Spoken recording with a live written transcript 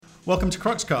Welcome to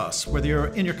Cruxcast. Whether you're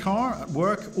in your car, at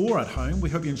work, or at home,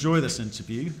 we hope you enjoy this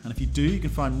interview. And if you do, you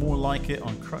can find more like it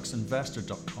on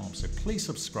cruxinvestor.com. So please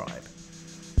subscribe.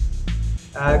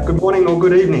 Good morning or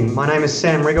good evening. My name is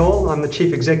Sam Riggall. I'm the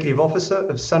Chief Executive Officer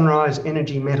of Sunrise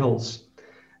Energy Metals.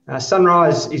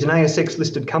 Sunrise is an ASX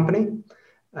listed company.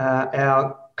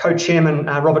 Our co-chairman,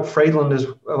 Robert Friedland, is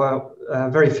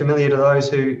very familiar to those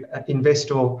who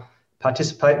invest or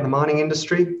participate in the mining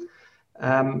industry.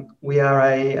 We are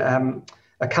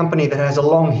a company that has a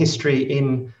long history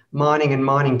in mining and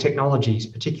mining technologies,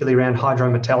 particularly around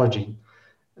hydrometallurgy.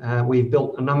 We've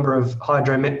built a number of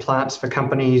hydromet plants for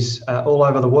companies all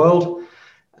over the world,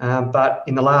 but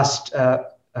in the last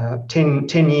 10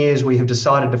 years, we have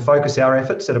decided to focus our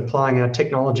efforts at applying our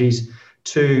technologies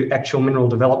to actual mineral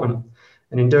development.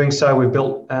 And in doing so, we've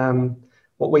built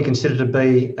what we consider to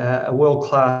be a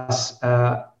world-class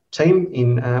team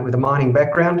with a mining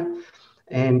background.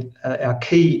 And our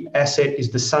key asset is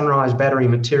the Sunrise Battery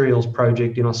Materials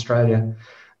project in Australia.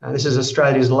 This is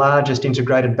Australia's largest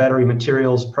integrated battery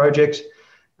materials project.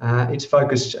 It's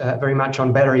focused very much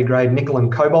on battery-grade nickel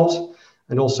and cobalt,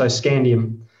 and also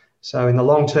scandium. So in the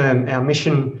long term, our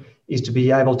mission is to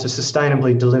be able to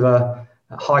sustainably deliver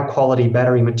high-quality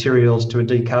battery materials to a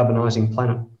decarbonising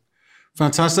planet.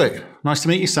 Fantastic. Nice to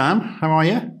meet you, Sam. How are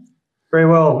you? Very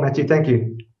well, Matthew. Thank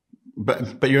you.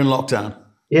 But you're in lockdown.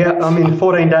 Yeah, I'm in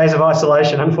 14 days of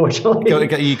isolation, unfortunately.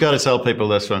 You got to tell people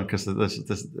this one, because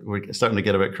we're starting to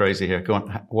get a bit crazy here. Go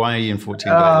on. Why are you in 14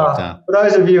 day lockdown? For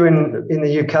those of you in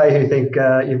the UK who think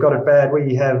you've got it bad,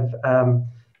 we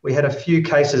had a few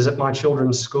cases at my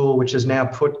children's school, which has now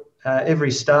put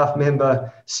every staff member,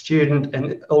 student,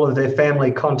 and all of their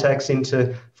family contacts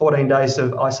into 14 days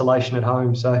of isolation at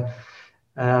home. So,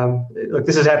 look,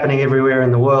 this is happening everywhere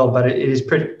in the world, but it is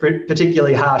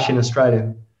particularly harsh in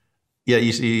Australia. Yeah,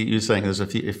 you're saying there's a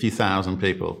few thousand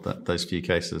people that those few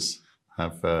cases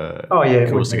have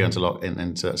caused to go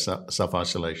into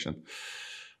self-isolation.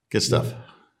 Good stuff.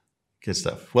 Good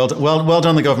stuff. Well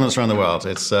done, the governments around the world.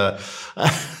 It's it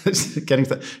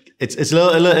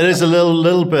is a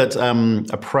little bit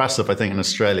oppressive, I think, in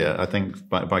Australia. I think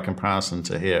by comparison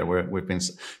to here, where we've been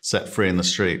set free in the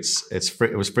streets.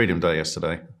 It was Freedom Day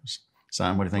yesterday.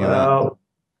 Sam, what do you think of that?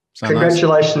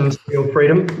 Congratulations to your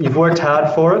freedom. You've worked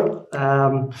hard for it,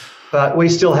 but we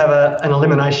still have an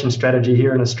elimination strategy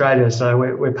here in Australia, so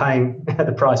we're paying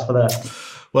the price for that.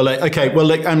 Well, okay.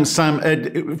 Well, Sam,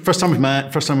 first time we've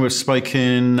met, first time we've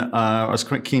spoken. I was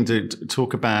quite keen to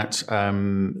talk about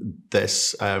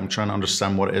this, trying to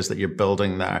understand what it is that you're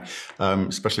building there,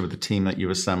 especially with the team that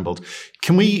you've assembled.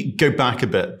 Can we go back a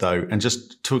bit though, and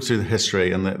just talk through the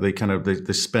history and the kind of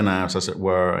the spin out, as it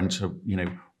were, and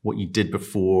what you did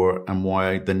before and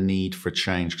why the need for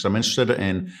change? Because I'm interested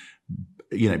in,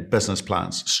 business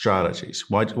plans, strategies.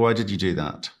 Why did you do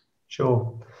that?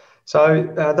 Sure.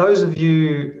 So those of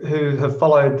you who have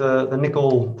followed the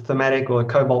nickel thematic or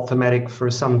cobalt thematic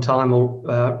for some time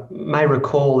may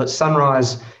recall that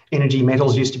Sunrise Energy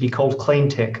Metals used to be called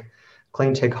Cleantech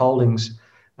Holdings.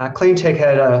 Cleantech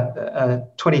had a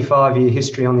 25-year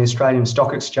history on the Australian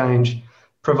Stock Exchange,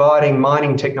 providing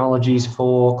mining technologies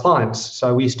for clients.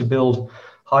 So we used to build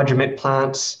hydromet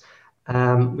plants,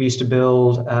 we used to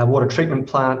build water treatment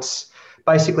plants,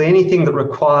 basically anything that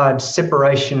required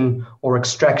separation or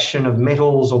extraction of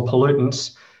metals or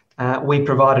pollutants, we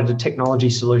provided a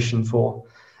technology solution for.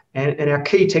 And our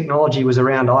key technology was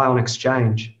around ion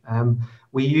exchange.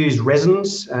 We used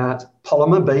resins,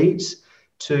 polymer beads,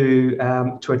 to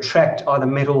attract either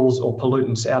metals or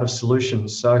pollutants out of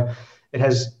solutions. So it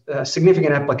has a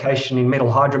significant application in metal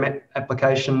hydromet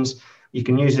applications. You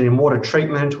can use it in water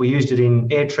treatment. We used it in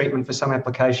air treatment for some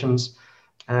applications.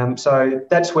 So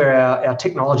that's where our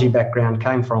technology background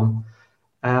came from.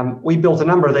 We built a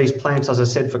number of these plants, as I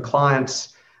said, for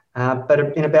clients.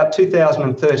 But in about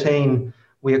 2013,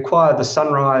 we acquired the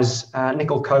Sunrise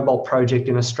Nickel Cobalt project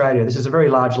in Australia. This is a very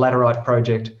large laterite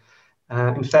project.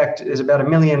 In fact, there's about 1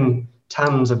 million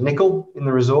tonnes of nickel in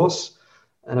the resource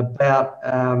and about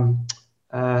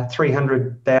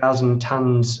 300,000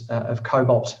 tonnes of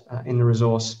cobalt in the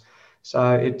resource.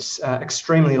 So it's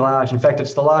extremely large. In fact,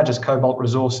 it's the largest cobalt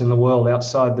resource in the world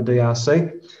outside the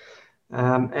DRC.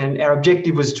 And our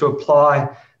objective was to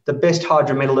apply the best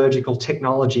hydrometallurgical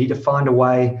technology to find a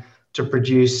way to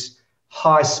produce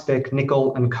high-spec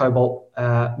nickel and cobalt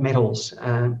metals,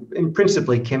 and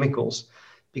principally chemicals.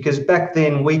 Because back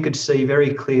then we could see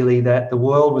very clearly that the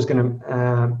world was going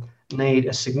to need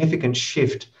a significant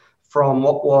shift from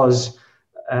what was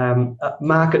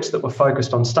markets that were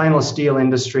focused on stainless steel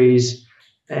industries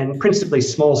and principally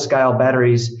small-scale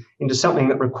batteries into something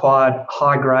that required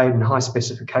high-grade and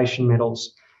high-specification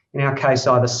metals. in our case,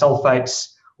 either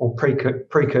sulfates or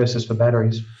precursors for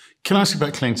batteries. Can I ask you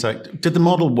about Cleantech? Did the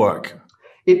model work?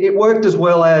 It worked as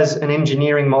well as an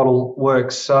engineering model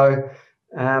works. So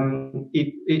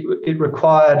it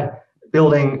required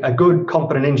building a good,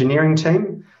 competent engineering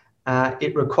team.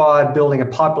 It required building a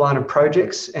pipeline of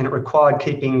projects, and it required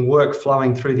keeping work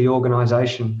flowing through the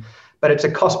organisation. But it's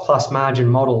a cost plus margin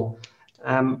model.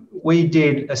 We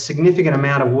did a significant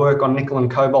amount of work on nickel and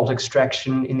cobalt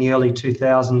extraction in the early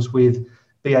 2000s with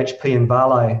BHP and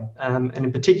Vale. And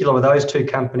in particular with those two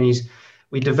companies,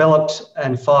 we developed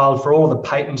and filed for all of the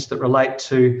patents that relate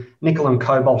to nickel and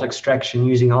cobalt extraction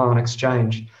using ion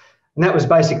exchange. And that was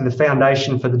basically the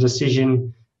foundation for the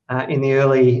decision in the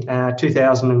early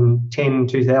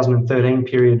 2010-2013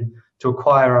 period to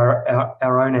acquire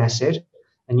our own asset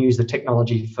and use the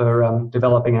technology for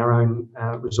developing our own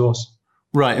resource.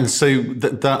 Right, and so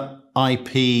that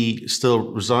IP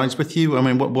still resides with you? I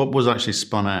mean, what was actually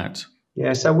spun out?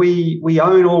 Yeah, so we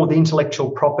own all of the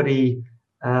intellectual property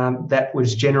that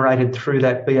was generated through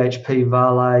that BHP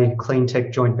Vale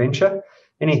Cleantech joint venture,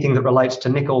 anything that relates to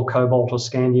nickel, cobalt or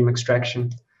scandium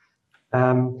extraction.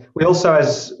 We also,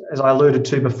 as I alluded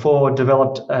to before,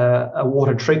 developed a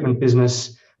water treatment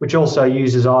business which also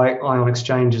uses ion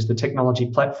exchange as the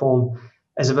technology platform.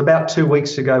 As of about 2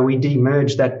 weeks ago, we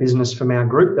demerged that business from our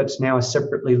group. That's now a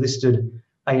separately listed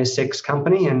ASX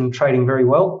company and trading very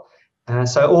well.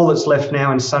 So all that's left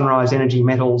now in Sunrise Energy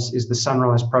Metals is the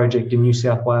Sunrise project in New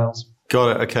South Wales.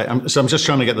 Got it. Okay. So I'm just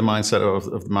trying to get the mindset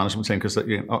of the management team, because at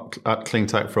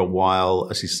Cleantech for a while,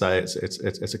 as you say,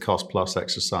 it's a cost plus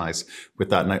exercise with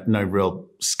that no real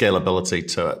scalability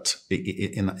to it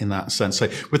in that sense. So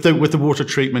with the water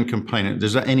treatment component,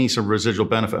 is there any sort of residual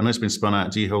benefit? I know it's been spun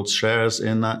out. Do you hold shares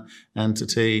in that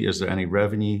entity? Is there any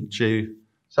revenue due?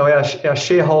 So our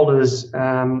shareholders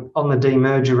on the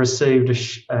demerger received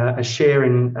a share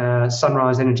in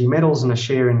Sunrise Energy Metals and a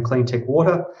share in Cleantech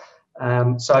Water.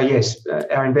 So yes,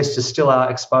 our investors still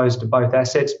are exposed to both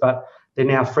assets, but they're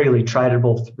now freely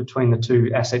tradable between the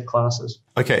two asset classes.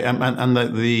 Okay, and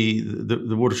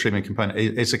the water treatment component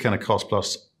is a kind of cost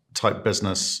plus type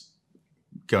business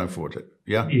going forward,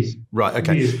 yeah? Yes. Right,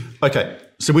 okay. Yes. Okay,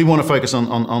 so we want to focus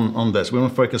on this. We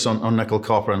want to focus on nickel,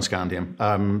 copper and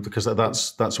scandium because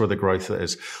that's where the growth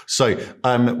is. So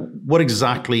what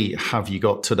exactly have you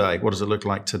got today? What does it look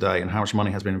like today, and how much money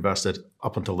has been invested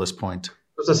up until this point?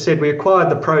 As I said, we acquired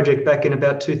the project back in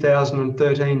about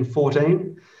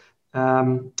 2013-14.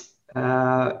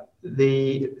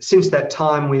 Since that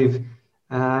time, we've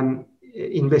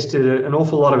invested an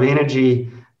awful lot of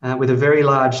energy with a very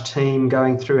large team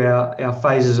going through our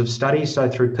phases of study, so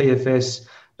through PFS,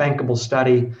 bankable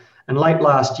study. And late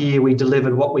last year, we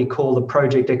delivered what we call the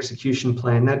project execution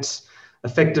plan. That's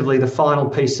effectively the final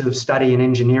piece of study and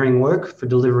engineering work for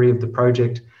delivery of the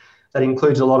project. That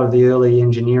includes a lot of the early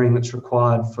engineering that's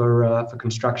required for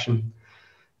construction.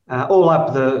 All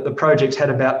up, the project's had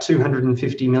about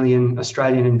 250 million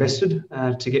Australian invested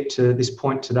to get to this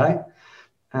point today.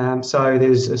 So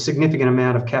there's a significant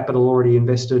amount of capital already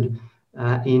invested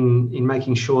in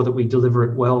making sure that we deliver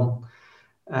it well.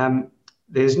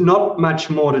 There's not much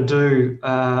more to do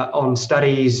on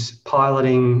studies,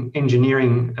 piloting,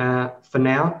 engineering for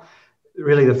now.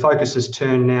 Really, the focus has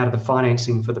turned now to the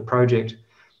financing for the project.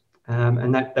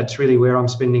 And that's really where I'm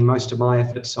spending most of my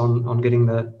efforts on getting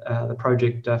the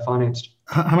project financed.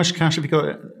 How much cash have you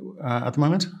got at the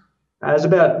moment? There's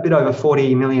about a bit over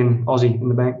 40 million Aussie in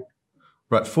the bank.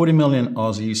 Right, 40 million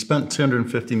Aussie. You spent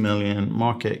 250 million,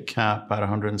 market cap at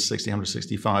 160,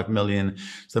 165 million.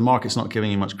 So the market's not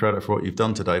giving you much credit for what you've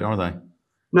done to date, are they?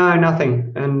 No,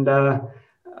 nothing. And I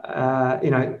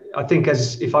think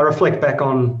if I reflect back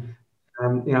on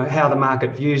how the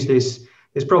market views this,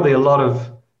 there's probably a lot of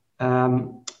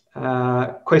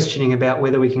questioning about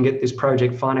whether we can get this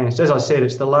project financed. As I said,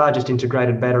 it's the largest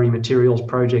integrated battery materials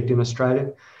project in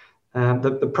Australia.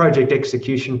 The project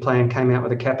execution plan came out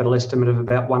with a capital estimate of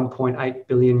about 1.8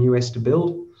 billion US to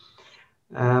build.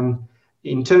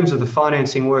 In terms of the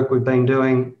financing work we've been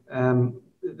doing,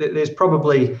 there's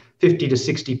probably 50 to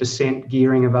 60%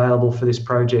 gearing available for this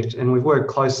project, and we've worked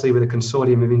closely with a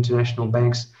consortium of international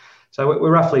banks. So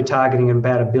we're roughly targeting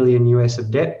about $1 billion US of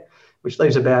debt, which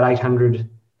leaves about 800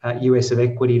 US of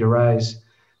equity to raise.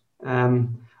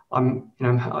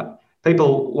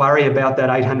 People worry about that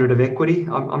 800 of equity.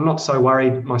 I'm not so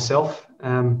worried myself.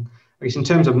 I guess in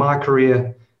terms of my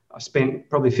career, I spent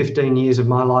probably 15 years of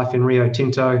my life in Rio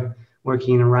Tinto,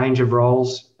 working in a range of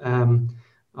roles. I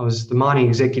was the mining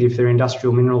executive for their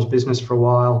industrial minerals business for a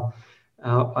while.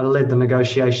 I led the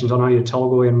negotiations on Oyu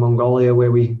Tolgoi in Mongolia,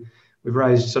 where we've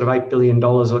raised sort of $8 billion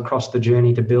across the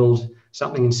journey to build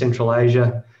something in Central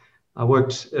Asia. I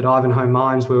worked at Ivanhoe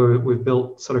Mines, where we've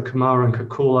built sort of Kamoa and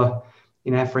Kakula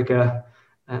in Africa.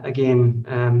 Again,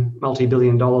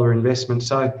 multi-billion-dollar investment.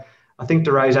 So I think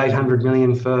to raise 800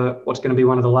 million for what's going to be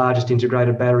one of the largest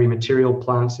integrated battery material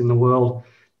plants in the world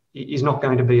is not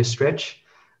going to be a stretch.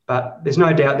 But there's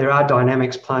no doubt there are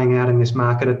dynamics playing out in this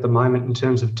market at the moment in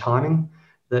terms of timing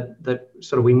that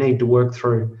sort of we need to work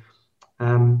through.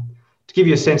 To give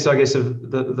you a sense, I guess,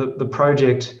 of the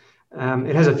project,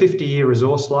 it has a 50-year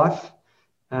resource life,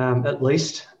 at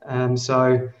least.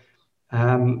 So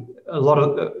a lot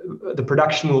of the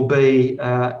production will be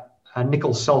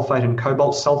nickel sulfate and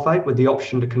cobalt sulfate with the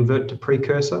option to convert to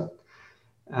precursor.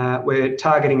 We're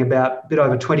targeting about a bit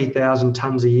over 20,000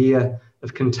 tonnes a year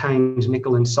of contained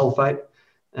nickel and sulfate,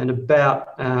 and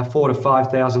about 4,000 to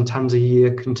 5,000 tonnes a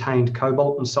year contained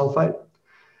cobalt and sulfate.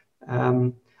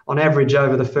 On average,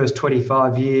 over the first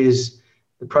 25 years,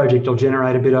 the project will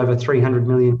generate a bit over 300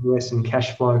 million US in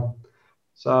cash flow.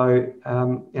 So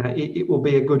it will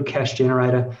be a good cash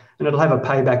generator, and it'll have a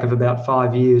payback of about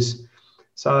 5 years.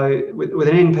 So with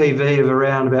an NPV of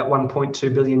around about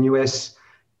 1.2 billion US,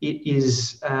 it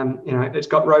is it's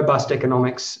got robust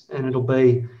economics, and it'll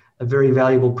be a very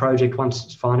valuable project once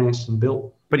it's financed and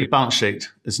built. But your balance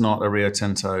sheet is not a Rio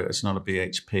Tinto, it's not a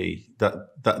BHP.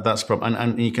 That's problem,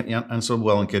 and you can, and so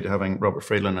well and good having Robert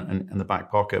Friedland in the back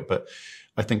pocket. But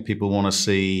I think people want to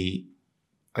see,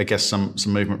 I guess, some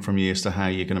movement from you as to how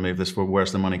you're going to move this forward.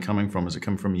 Where's the money coming from? Is it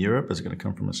coming from Europe? Is it going to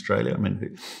come from Australia? I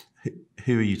mean,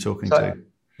 who are you talking to?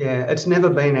 Yeah, it's never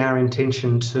been our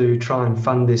intention to try and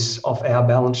fund this off our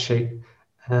balance sheet.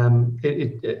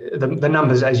 The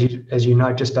numbers, as you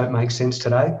know, just don't make sense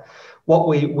today. What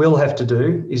we will have to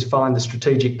do is find the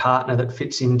strategic partner that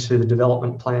fits into the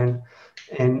development plan.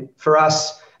 And for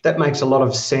us, that makes a lot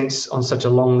of sense on such a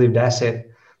long-lived asset.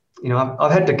 You know,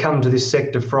 I've had to come to this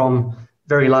sector from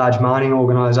very large mining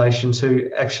organisations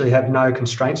who actually have no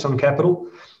constraints on capital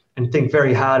and think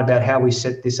very hard about how we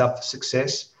set this up for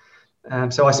success.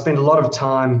 So I spend a lot of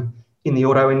time in the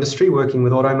auto industry working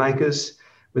with automakers,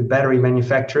 with battery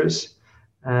manufacturers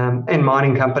and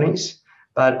mining companies.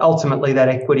 But ultimately, that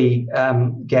equity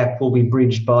gap will be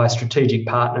bridged by a strategic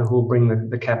partner who will bring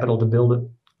the capital to build it.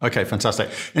 Okay, fantastic.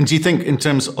 And do you think, in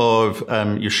terms of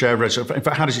your share register, in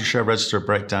fact, how does your share register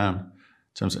break down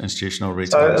in terms of institutional,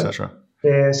 retail, etc.?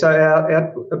 Yeah, so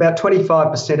about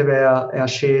 25% of our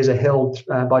shares are held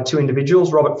by two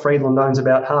individuals. Robert Friedland owns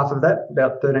about half of that,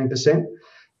 about 13%,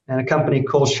 and a company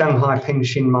called Shanghai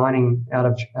Pengxin Mining out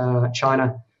of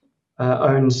China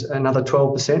owns another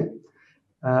 12%.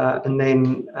 And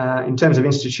then in terms of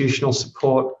institutional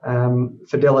support,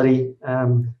 Fidelity,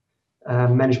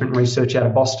 Management and Research out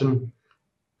of Boston,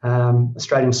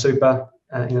 Australian Super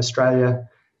in Australia,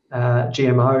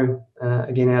 GMO,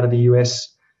 again out of the US,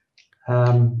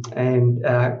 and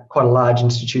quite a large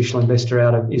institutional investor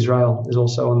out of Israel is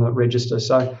also on the register.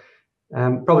 So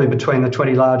probably between the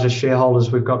 20 largest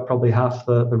shareholders, we've got probably half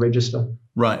the register.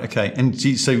 Right, okay. And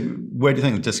so where do you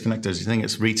think the disconnect is? Do you think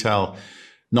it's retail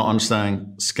not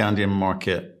understanding scandium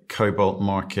market, cobalt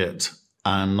market,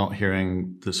 and not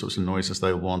hearing the sorts of noises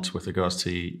they want with regards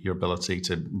to your ability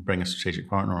to bring a strategic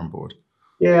partner on board?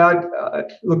 Yeah,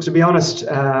 look, to be honest,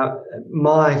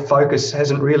 my focus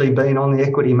hasn't really been on the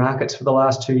equity markets for the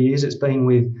last 2 years. It's been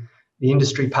with the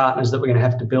industry partners that we're going to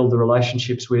have to build the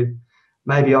relationships with.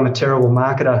 Maybe I'm a terrible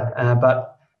marketer,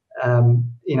 but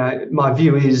my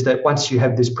view is that once you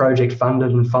have this project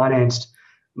funded and financed,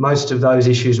 most of those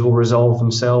issues will resolve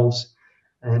themselves.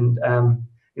 And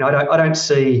I don't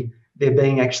see there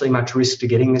being actually much risk to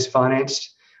getting this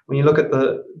financed. When you look at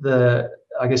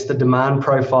the demand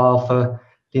profile for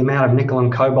the amount of nickel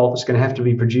and cobalt that's going to have to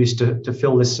be produced to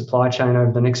fill this supply chain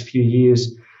over the next few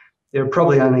years, there are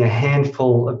probably only a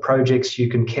handful of projects you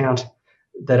can count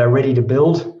that are ready to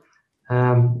build.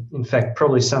 In fact,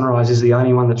 probably Sunrise is the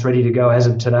only one that's ready to go as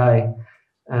of today.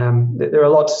 There are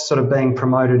lots sort of being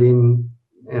promoted in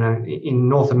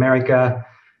North America.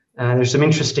 There's some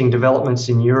interesting developments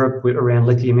in Europe around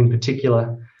lithium in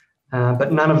particular,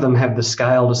 but none of them have the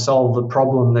scale to solve the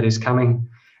problem that is coming.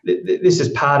 This is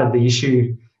part of the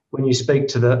issue when you speak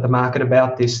to the market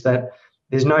about this, that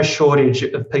there's no shortage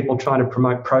of people trying to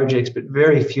promote projects, but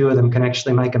very few of them can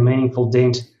actually make a meaningful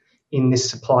dent in this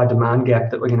supply-demand gap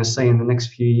that we're going to see in the next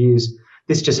few years.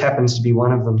 This just happens to be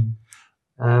one of them.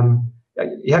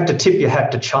 You have to tip your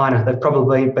hat to China. They've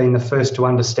probably been the first to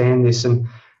understand this, and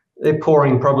they're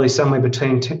pouring probably somewhere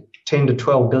between $10 to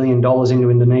 $12 billion into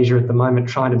Indonesia at the moment,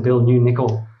 trying to build new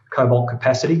nickel cobalt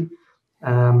capacity.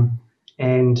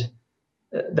 And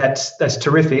that's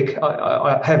terrific.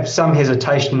 I have some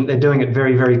hesitation. They're doing it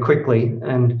very, very quickly,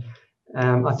 and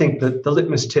I think that the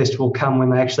litmus test will come when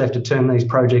they actually have to turn these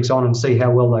projects on and see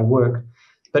how well they work.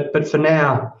 But for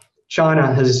now,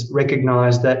 China has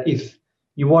recognised that if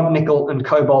you want nickel and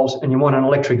cobalt and you want an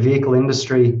electric vehicle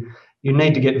industry, you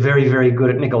need to get very, very good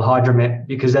at nickel hydromet,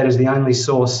 because that is the only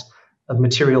source of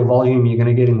material volume you're going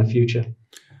to get in the future.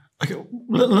 Okay,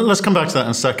 let's come back to that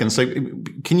in a second. So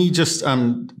can you just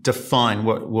define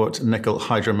what nickel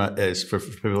hydromet is for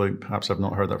people who perhaps have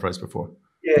not heard that phrase before?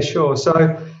 Yeah, sure.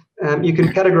 So you can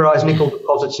categorise nickel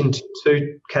deposits into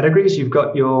two categories. You've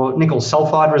got your nickel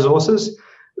sulfide resources.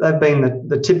 They've been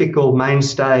the typical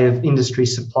mainstay of industry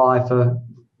supply for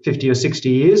 50 or 60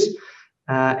 years.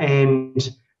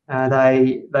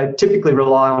 They typically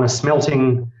rely on a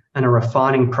smelting and a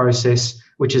refining process,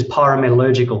 which is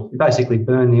pyrometallurgical. You basically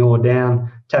burn the ore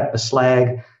down, tap the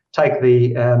slag, take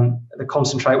the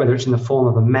concentrate, whether it's in the form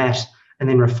of a matte, and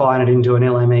then refine it into an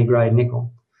LME grade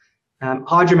nickel.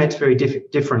 Hydromet's very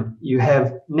different. You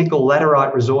have nickel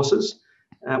laterite resources,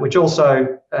 which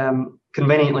also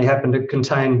conveniently happen to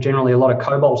contain generally a lot of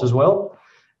cobalt as well.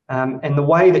 And the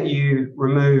way that you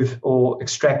remove or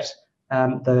extract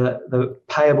the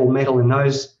payable metal in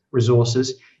those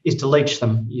resources is to leach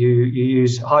them. You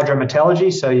use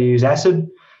hydrometallurgy, so you use acid.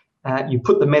 You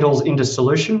put the metals into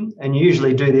solution, and you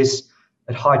usually do this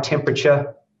at high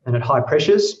temperature and at high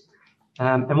pressures.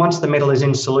 And once the metal is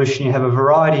in solution, you have a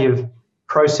variety of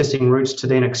processing routes to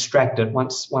then extract it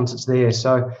once it's there.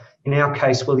 So in our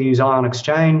case, we'll use ion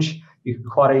exchange. You can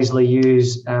quite easily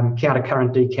use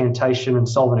countercurrent decantation and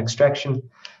solvent extraction.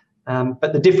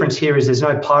 But the difference here is there's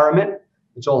no pyromet,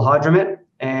 it's all hydromet,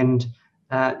 and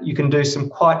you can do some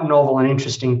quite novel and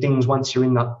interesting things once you're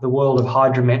in the world of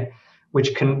hydromet,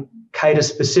 which can cater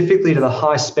specifically to the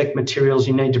high spec materials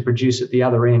you need to produce at the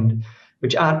other end,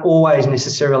 which aren't always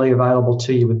necessarily available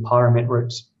to you with pyromet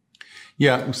routes.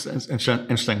 Yeah, it's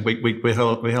interesting. We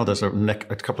held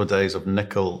a couple of days of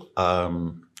nickel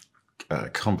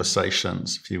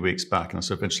conversations a few weeks back, and it's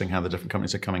sort of interesting how the different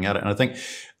companies are coming at it. And I think,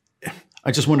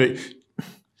 I just wonder,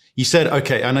 you said,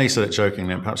 okay, I know you said it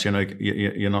jokingly, and perhaps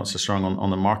you're not so strong on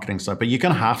the marketing side, but you're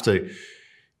going to have to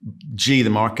G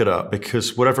the market up,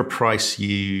 because whatever price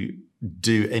you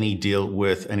do any deal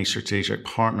with any strategic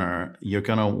partner, you're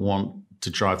going to want to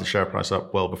drive the share price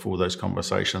up well before those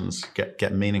conversations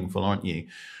get meaningful, aren't you?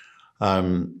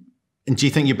 And do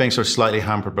you think you're being sort of slightly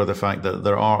hampered by the fact that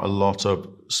there are a lot of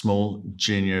small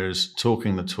juniors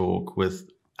talking the talk with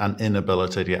an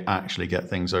inability to actually get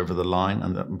things over the line,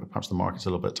 and that perhaps the market's a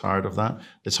little bit tired of that?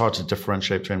 It's hard to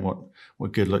differentiate between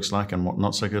what good looks like and what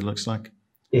not so good looks like.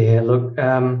 Yeah, look,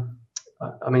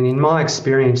 I mean, in my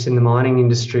experience in the mining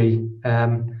industry,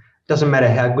 doesn't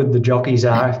matter how good the jockeys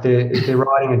are. If they're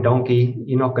riding a donkey,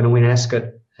 you're not going to win Ascot,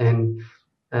 and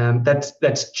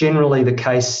that's generally the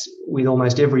case with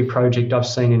almost every project I've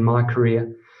seen in my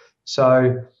career.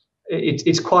 So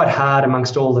it's quite hard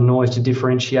amongst all the noise to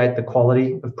differentiate the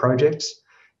quality of projects.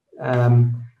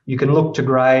 You can look to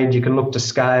grade, you can look to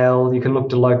scale, you can look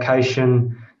to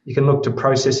location, you can look to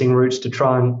processing routes to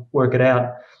try and work it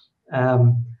out.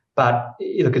 But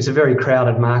look, it's a very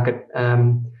crowded market.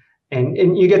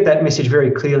 And you get that message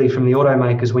very clearly from the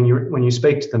automakers when you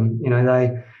speak to them. You know,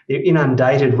 they're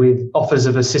inundated with offers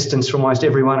of assistance from almost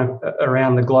everyone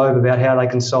around the globe about how they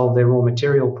can solve their raw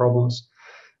material problems.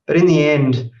 But in the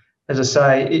end, as I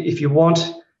say, if you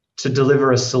want to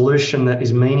deliver a solution that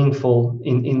is meaningful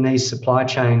in these supply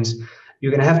chains,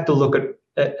 you're going to have to look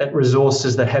at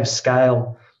resources that have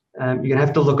scale. You're going to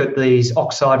have to look at these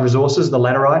oxide resources, the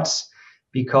laterites,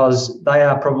 because they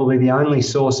are probably the only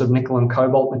source of nickel and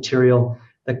cobalt material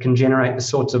that can generate the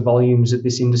sorts of volumes that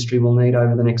this industry will need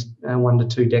over the next 1 to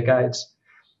 2 decades.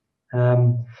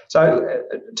 So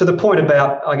to the point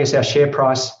about, I guess, our share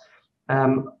price,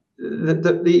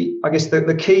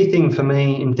 the key thing for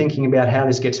me in thinking about how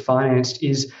this gets financed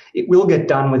is it will get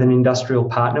done with an industrial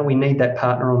partner. We need that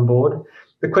partner on board.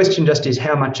 The question just is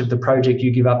how much of the project you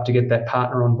give up to get that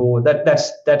partner on board.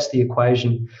 That's the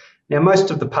equation. Now,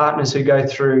 most of the partners who go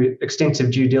through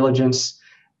extensive due diligence,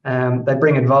 they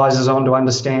bring advisors on to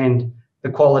understand the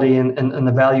quality and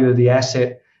the value of the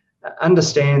asset,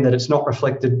 understand that it's not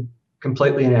reflected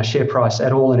completely in our share price,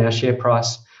 at all in our share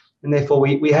price. And therefore,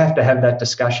 we have to have that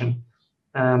discussion.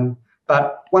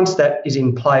 But once that is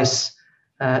in place,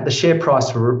 the share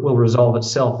price will resolve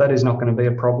itself. That is not going to be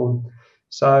a problem.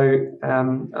 So,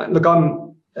 look,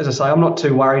 I'm not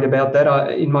too worried about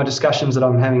that. In my discussions that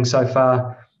I'm having so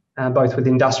far, both with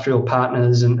industrial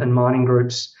partners and mining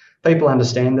groups, people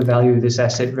understand the value of this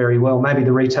asset very well. Maybe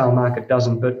the retail market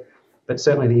doesn't, but but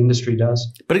certainly the industry does.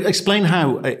 But explain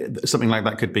how something like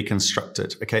that could be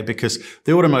constructed, okay? Because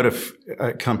the automotive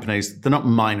companies, they're not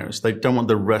miners. They don't want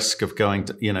the risk of going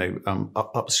to,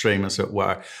 upstream, as it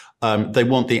were. They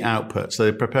want the output. So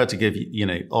they're prepared to give,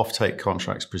 offtake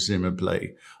contracts,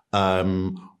 presumably.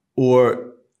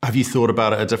 Or have you thought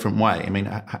about it a different way? I mean,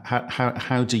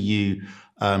 how do you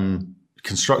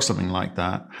construct something like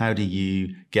that? How do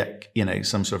you get,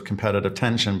 some sort of competitive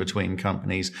tension between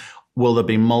companies? Will there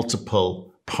be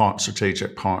multiple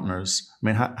strategic partners? I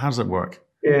mean, how does it work?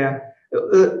 Yeah, I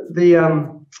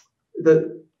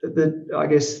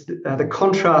guess the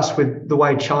contrast with the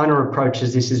way China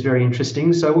approaches this is very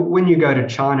interesting. So when you go to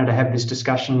China to have this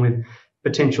discussion with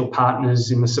potential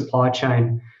partners in the supply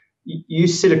chain, you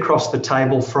sit across the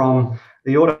table from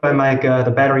the automaker,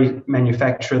 the battery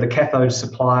manufacturer, the cathode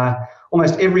supplier.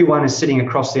 Almost everyone is sitting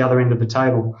across the other end of the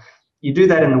table. You do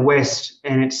that in the West,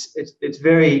 and it's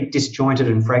very disjointed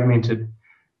and fragmented.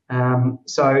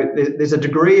 So there's a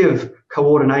degree of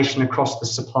coordination across the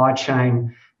supply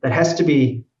chain that has to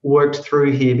be worked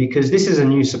through here, because this is a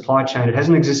new supply chain. It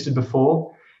hasn't existed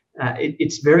before.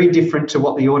 It's very different to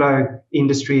what the auto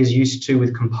industry is used to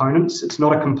with components. It's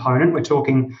not a component. We're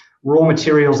talking raw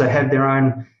materials that have their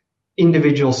own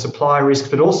individual supply risks,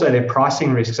 but also their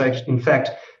pricing risks. So in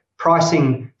fact,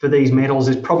 pricing for these metals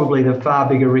is probably the far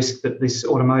bigger risk that this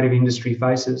automotive industry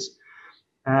faces.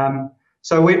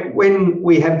 So when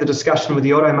we have the discussion with the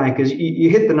automakers,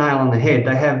 you hit the nail on the head.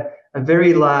 They have a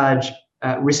very large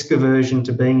risk aversion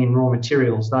to being in raw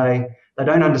materials. They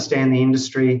don't understand the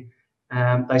industry.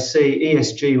 They see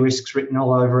ESG risks written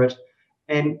all over it.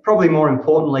 And probably more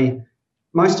importantly,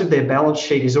 most of their balance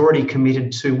sheet is already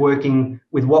committed to working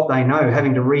with what they know,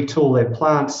 having to retool their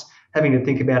plants, having to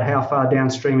think about how far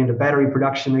downstream into battery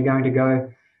production they're going to go.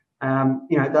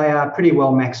 They are pretty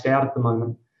well maxed out at the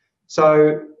moment.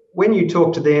 So when you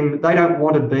talk to them, they don't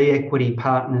want to be equity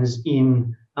partners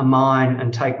in a mine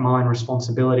and take mine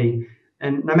responsibility.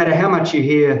 And no matter how much you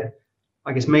hear,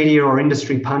 I guess, media or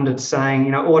industry pundits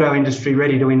saying, auto industry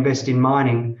ready to invest in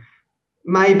mining,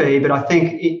 maybe, but I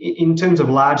think in terms of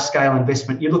large-scale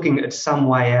investment, you're looking at some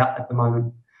way out at the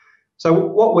moment. So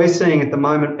what we're seeing at the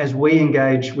moment as we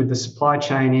engage with the supply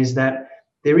chain is that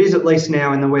there is, at least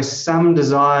now in the West, some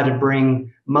desire to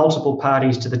bring multiple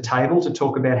parties to the table to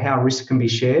talk about how risk can be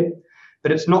shared,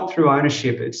 but it's not through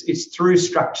ownership. It's through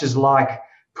structures like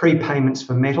prepayments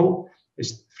for metal.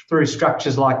 It's through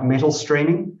structures like metal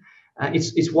streaming.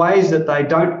 It's ways that they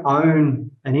don't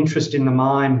own an interest in the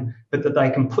mine, but that they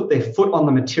can put their foot on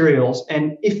the materials,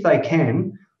 and if they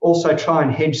can, also try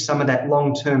and hedge some of that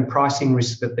long-term pricing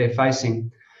risk that they're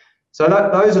facing. So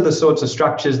those are the sorts of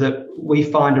structures that we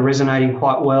find are resonating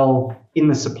quite well in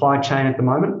the supply chain at the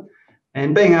moment.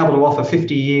 And being able to offer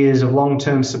 50 years of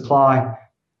long-term supply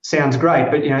sounds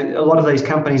great, but a lot of these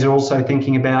companies are also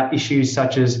thinking about issues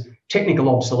such as technical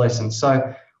obsolescence.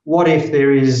 So what if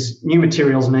there is new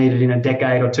materials needed in a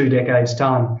decade or 2 decades'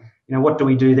 time? What do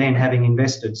we do then, having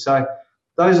invested? So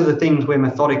those are the things we're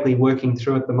methodically working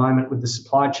through at the moment with the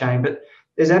supply chain. But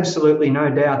there's absolutely no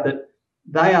doubt that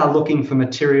they are looking for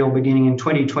material beginning in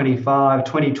 2025,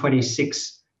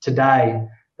 2026 today.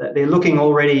 That they're looking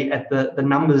already at the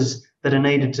numbers that are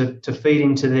needed to feed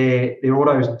into their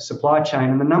auto supply chain,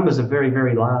 and the numbers are very,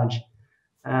 very large.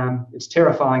 It's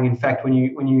terrifying, in fact, when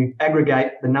you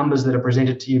aggregate the numbers that are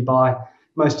presented to you by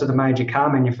most of the major car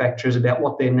manufacturers about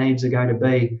what their needs are going to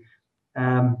be.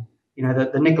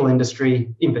 The nickel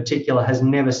industry in particular has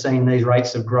never seen these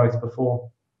rates of growth before.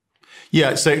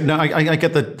 Yeah, so no, I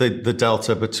get the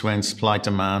delta between supply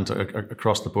demand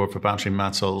across the board for battery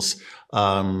metals,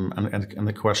 and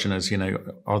the question is,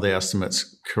 are the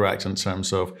estimates correct in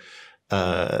terms of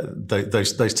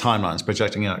those timelines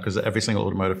projecting out? Because every single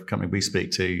automotive company we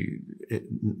speak to, it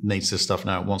needs this stuff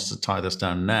now. It wants to tie this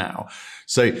down now.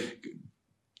 So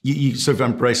you sort of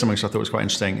embrace something which I thought was quite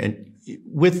interesting. And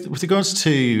with regards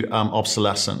to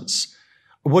obsolescence,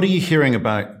 what are you hearing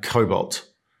about cobalt?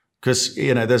 Because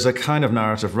there's a kind of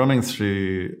narrative running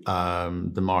through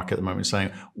the market at the moment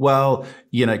saying, well,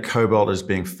 cobalt is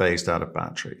being phased out of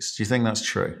batteries. Do you think that's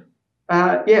true?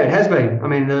 Yeah, it has been. I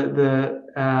mean,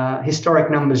 the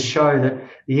historic numbers show that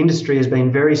the industry has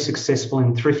been very successful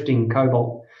in thrifting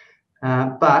cobalt,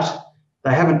 but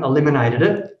they haven't eliminated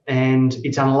it, and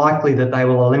it's unlikely that they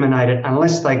will eliminate it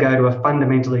unless they go to a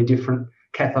fundamentally different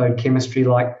cathode chemistry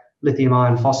like lithium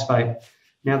iron phosphate.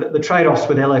 Now, the trade-offs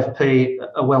with LFP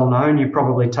are well known. You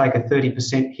probably take a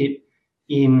 30% hit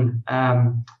in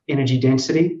energy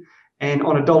density, and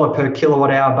on a dollar per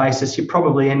kilowatt hour basis, you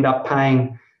probably end up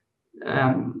paying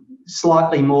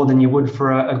slightly more than you would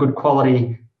for a good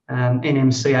quality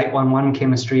NMC 811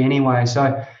 chemistry anyway.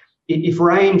 So if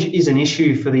range is an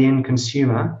issue for the end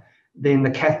consumer, then the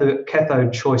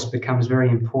cathode choice becomes very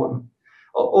important.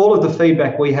 All of the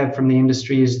feedback we have from the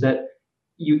industry is that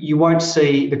you won't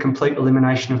see the complete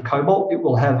elimination of cobalt. It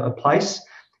will have a place.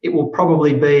 It will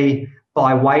probably be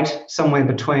by weight somewhere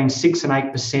between 6 and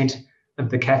 8% of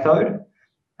the cathode.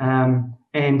 And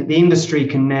the industry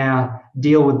can now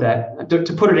deal with that.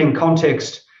 To put it in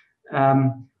context,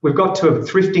 we've got to a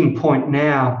thrifting point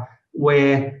now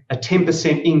where a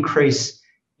 10% increase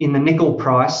in the nickel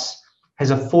price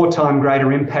has a 4 times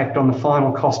greater impact on the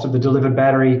final cost of the delivered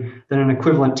battery than an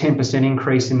equivalent 10%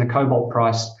 increase in the cobalt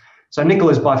price. So nickel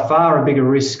is by far a bigger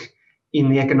risk in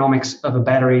the economics of a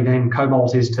battery than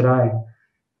cobalt is today.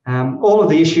 All of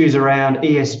the issues around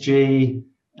ESG,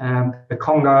 the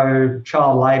Congo,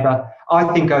 child labour,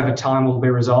 I think over time will be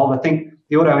resolved. I think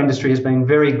the auto industry has been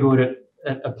very good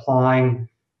at applying,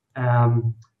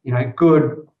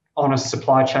 good, honest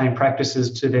supply chain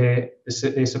practices to their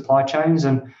supply chains,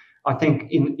 and I think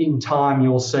in time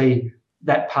you'll see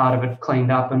that part of it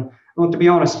cleaned up. And well, to be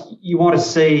honest, you want to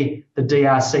see the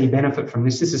DRC benefit from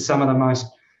this. This is some of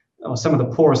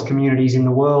the poorest communities in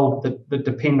the world that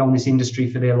depend on this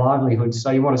industry for their livelihoods.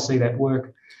 So you want to see that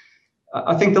work.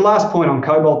 I think the last point on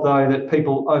cobalt, though, that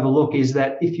people overlook is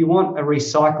that if you want a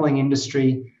recycling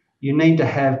industry, you need to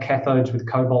have cathodes with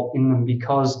cobalt in them,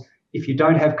 because if you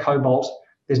don't have cobalt,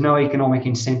 there's no economic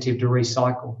incentive to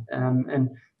recycle. And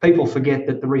people forget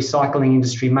that the recycling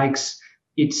industry makes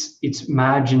its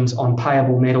margins on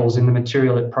payable metals in the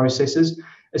material it processes.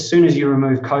 As soon as you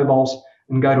remove cobalt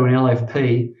and go to an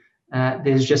LFP,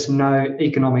 there's just no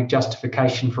economic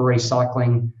justification for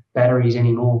recycling batteries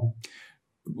anymore.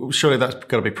 Surely that's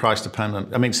got to be price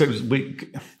dependent. I mean,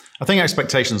 I think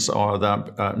expectations are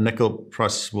that nickel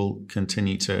prices will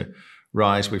continue to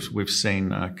rise. We've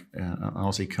seen an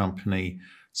Aussie company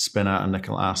spin out a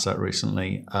nickel asset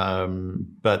recently,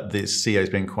 but the CEO has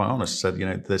been quite honest. Said,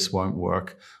 this won't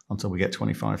work until we get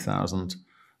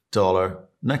 $25,000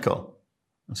 nickel.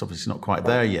 It's obviously not quite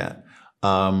there yet.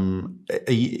 So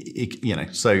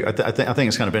I think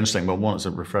it's kind of interesting. Well, one, it's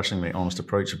a refreshingly honest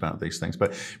approach about these things.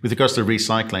 But with regards to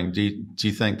recycling, do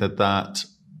you think that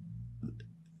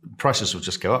prices will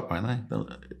just go up, won't they?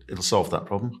 It'll solve that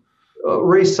problem.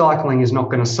 Recycling is not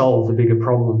going to solve the bigger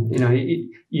problem.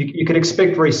 You could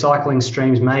expect recycling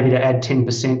streams maybe to add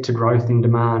 10% to growth in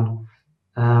demand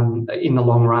in the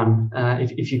long run.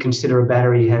 If you consider a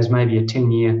battery has maybe a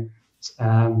 10-year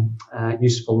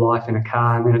useful life in a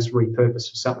car, and then it's repurposed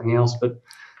for something else. But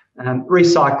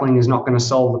recycling is not going to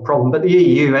solve the problem. But the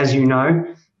EU, as you know,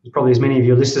 probably as many of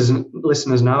your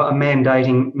listeners know, are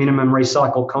mandating minimum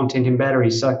recycled content in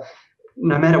batteries. So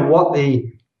no matter what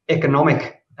the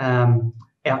economic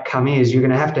outcome is, you're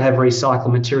going to have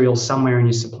recycled materials somewhere in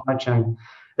your supply chain.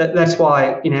 That's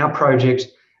why in our project,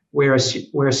 we're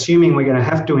assuming we're going to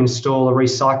have to install a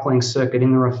recycling circuit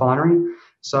in the refinery.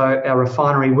 So our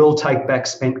refinery will take back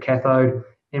spent cathode,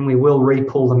 and we will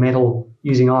repool the metal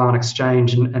using ion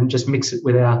exchange and just mix it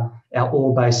with our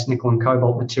ore-based nickel and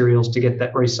cobalt materials to get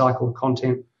that recycled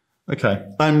content. Okay.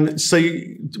 So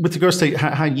with regards to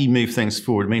how you move things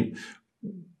forward, I mean,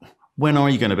 when are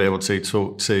you going to be able to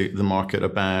talk to the market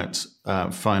about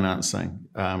financing?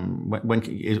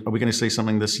 When are we going to see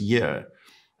something this year?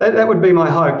 That would be my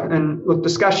hope. And look,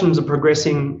 discussions are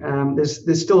progressing.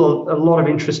 There's still a lot of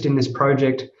interest in this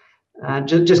project,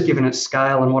 just given its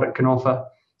scale and what it can offer.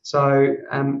 So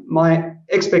my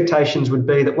expectations would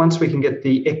be that once we can get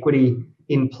the equity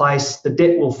in place, the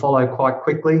debt will follow quite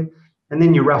quickly. And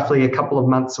then you're roughly a couple of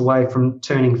months away from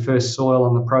turning first soil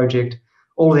on the project.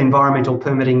 All the environmental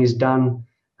permitting is done.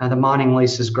 The mining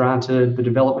lease is granted. The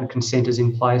development consent is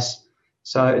in place.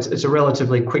 So it's a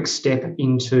relatively quick step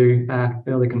into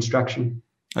early construction.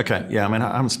 Okay, yeah. I mean,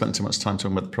 I haven't spent too much time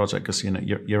talking about the project because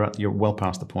you're well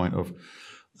past the point of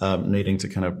needing to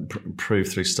kind of prove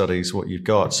through studies what you've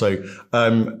got. So,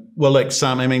 well, like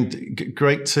Sam, I mean,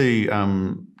 great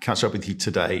to catch up with you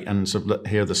today and sort of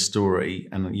hear the story.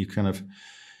 And you've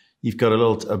got a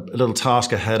little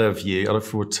task ahead of you. I look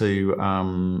forward to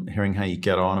hearing how you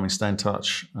get on. I mean, stay in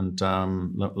touch and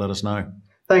let us know.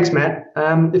 Thanks, Matt.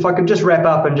 If I could just wrap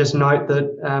up and just note that,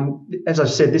 as I've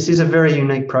said, this is a very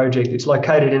unique project. It's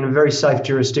located in a very safe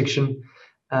jurisdiction.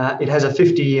 It has a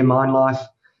 50-year mine life.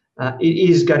 It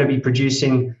is going to be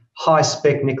producing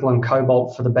high-spec nickel and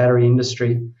cobalt for the battery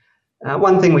industry.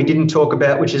 One thing we didn't talk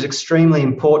about, which is extremely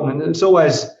important, and it's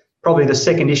always probably the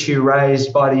second issue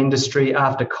raised by the industry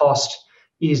after cost,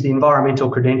 is the environmental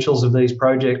credentials of these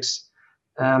projects.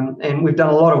 And we've done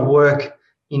a lot of work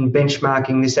in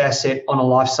benchmarking this asset on a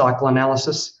life cycle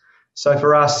analysis. So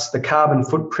for us, the carbon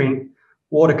footprint,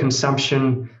 water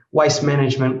consumption, waste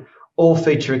management, all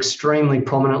feature extremely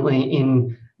prominently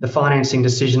in the financing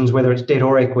decisions, whether it's debt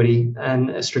or equity, and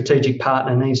a strategic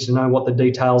partner needs to know what the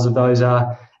details of those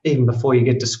are even before you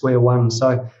get to square one.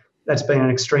 So that's been an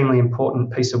extremely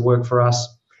important piece of work for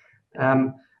us.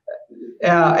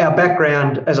 Our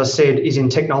background, as I said, is in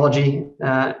technology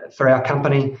for our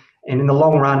company, and in the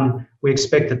long run, we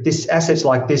expect that assets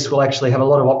like this will actually have a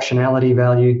lot of optionality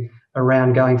value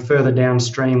around going further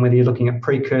downstream, whether you're looking at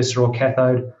precursor or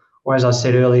cathode, or as I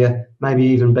said earlier, maybe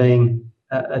even being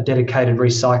a dedicated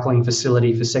recycling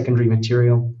facility for secondary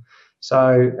material.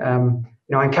 So,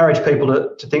 I encourage people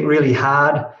to think really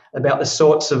hard about the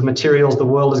sorts of materials the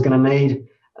world is going to need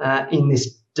in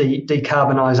this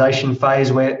decarbonisation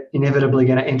phase we're inevitably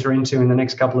going to enter into in the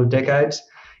next couple of decades.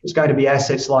 It's going to be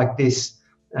assets like this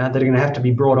that are going to have to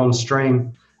be brought on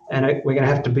stream, and we're going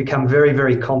to have to become very,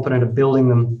 very competent at building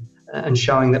them and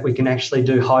showing that we can actually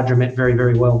do hydromet very,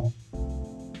 very well.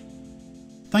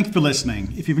 Thank you for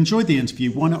listening. If you've enjoyed the interview,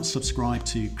 why not subscribe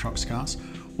to Cruxcast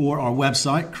or our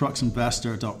website,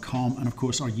 cruxinvestor.com, and of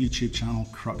course our YouTube channel,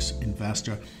 Crux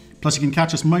Investor. Plus you can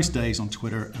catch us most days on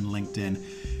Twitter and LinkedIn.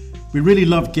 We really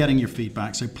love getting your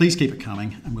feedback, so please keep it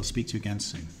coming, and we'll speak to you again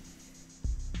soon.